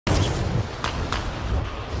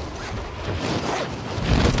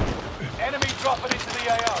dropping into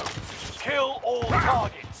the AO. Kill all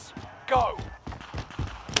targets. Go.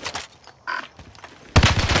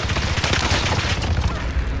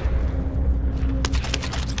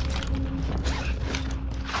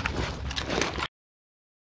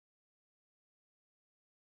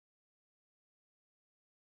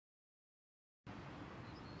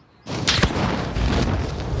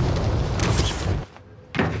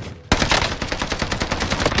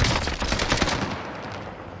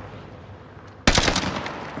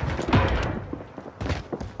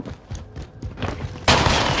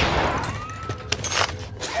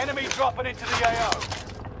 Enemy dropping into the AO.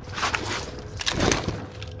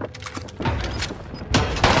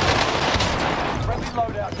 Friendly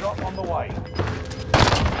loadout drop on the way.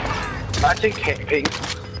 I think camping.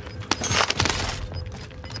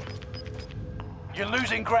 You're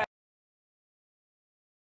losing ground.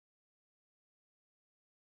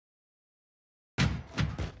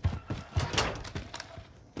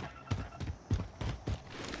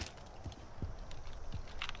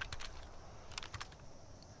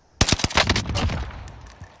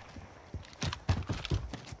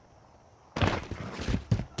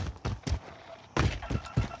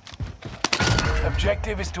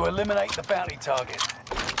 Objective is to eliminate the bounty target.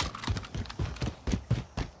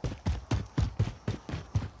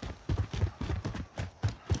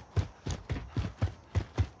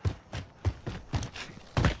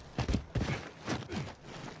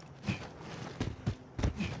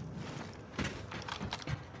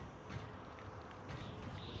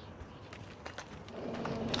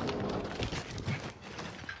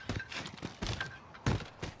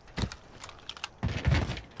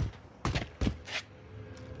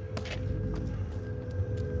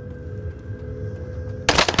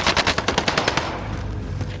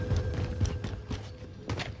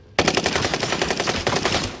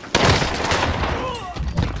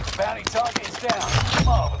 Bounty target is down.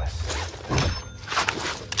 Marvelous.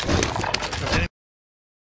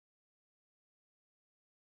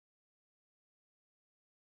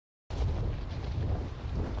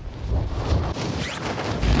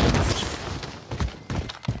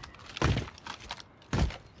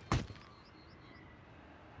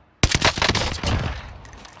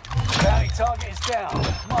 Bounty target is down.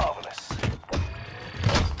 Marvelous.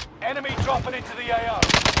 Enemy dropping into the AO.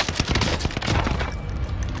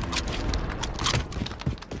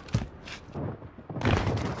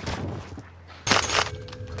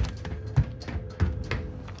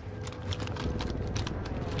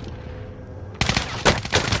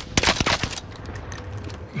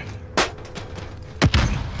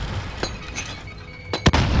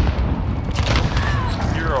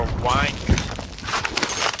 You're a wank.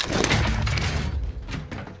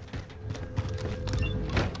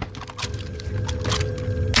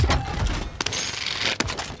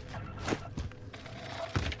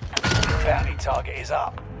 Bounty target is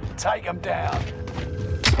up. Take them down.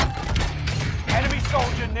 Enemy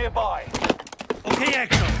soldier nearby. Okay,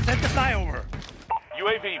 Axel, set the flyover.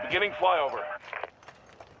 UAV beginning flyover.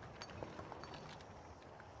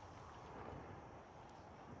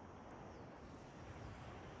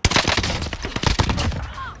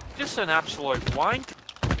 Just an absolute wank.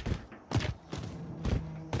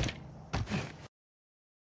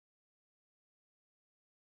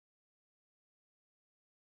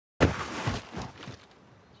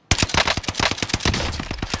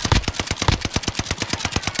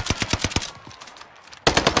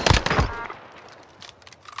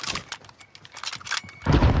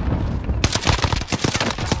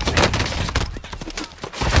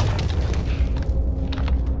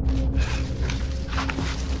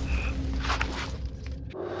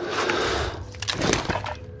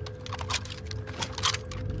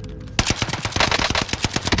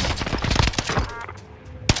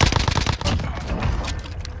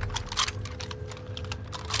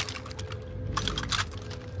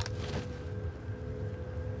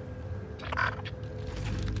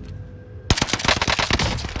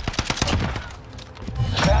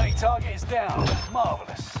 Bounty target is down.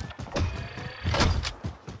 Marvelous.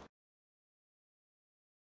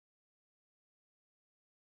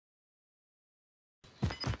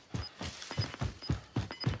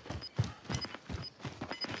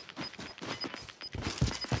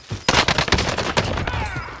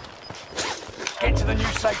 Get to the new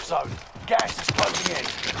safe zone. Gas is closing in.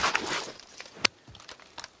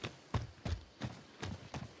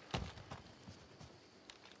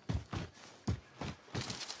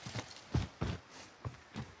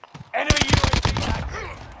 Enemy UAV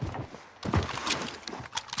active.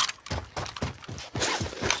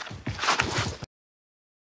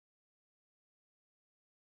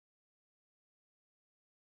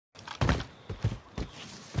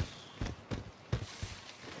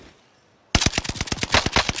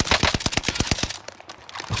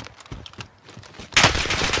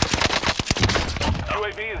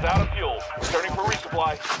 UAV is out of fuel. Returning for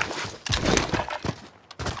resupply.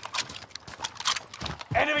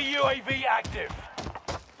 Enemy UAV active.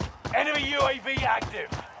 Enemy UAV active.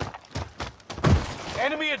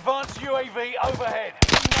 Enemy advanced UAV overhead.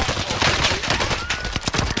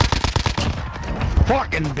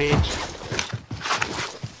 Fucking bitch.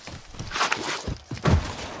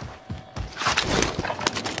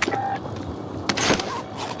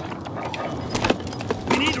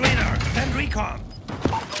 We need radar. Send recon.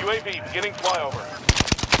 UAV beginning flyover.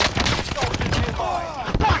 Soldiers nearby.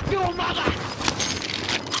 Fuck your mother!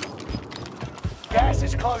 Gas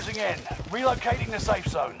is closing in. Relocating the safe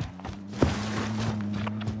zone.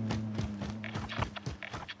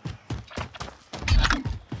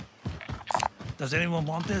 Does anyone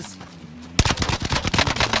want this?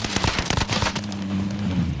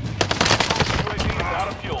 UAV is out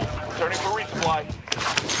of fuel. Returning for resupply.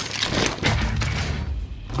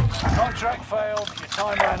 Contract failed. Your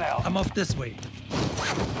time ran out. I'm off this way.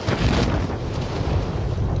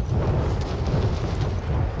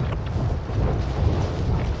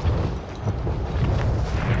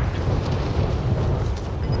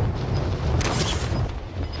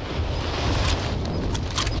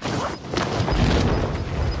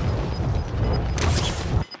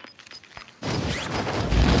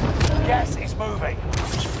 Gas is moving.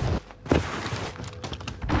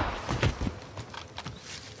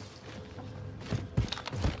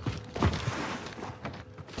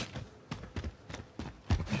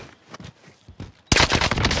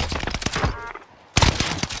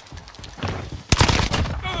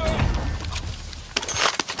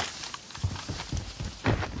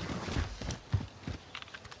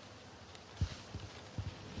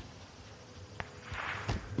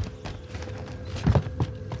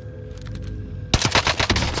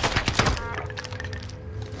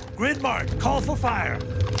 Grid mark. Call for fire.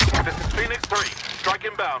 This is Phoenix 3. Strike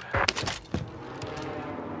inbound.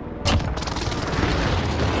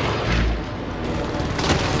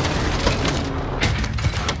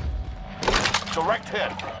 Direct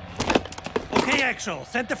hit. Okay, Actual.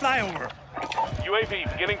 Send the flyover.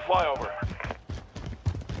 UAV beginning flyover.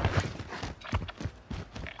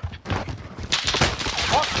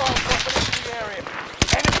 Hostile dropping into the area.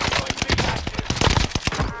 Enemy UAV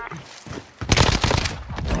active.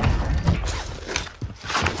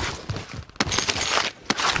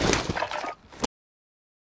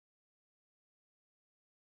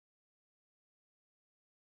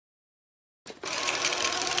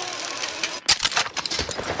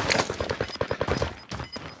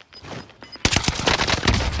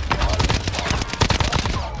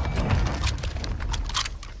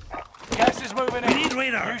 Gas is moving in. We need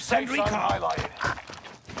radar. New Send safe zone recon. highlighted.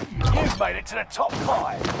 You've made it to the top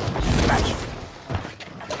 5. Smash it.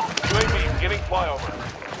 UAV beginning flyover.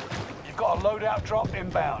 You've got a loadout drop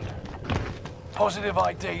inbound. Positive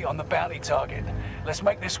ID on the bounty target. Let's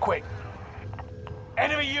make this quick.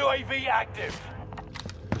 Enemy UAV active.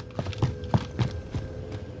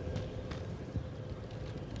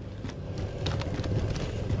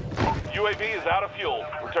 UAV is out of fuel.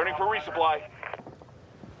 Returning for resupply.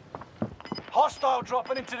 Hostile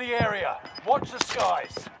dropping into the area. Watch the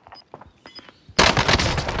skies.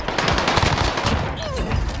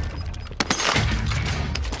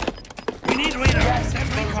 We need radar. Gas Send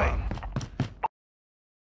is recon. moving.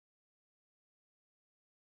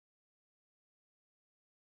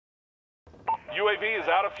 UAV is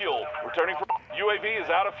out of fuel. Returning for UAV is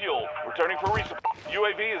out of fuel. Returning for resupply.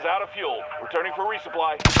 UAV is out of fuel. Returning for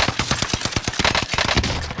resupply.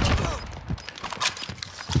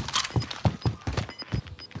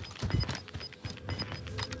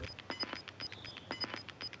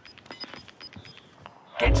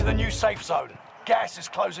 Get to the new safe zone. Gas is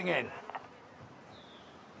closing in.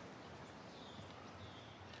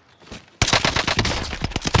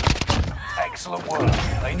 Excellent work.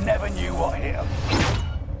 They never knew what hit them.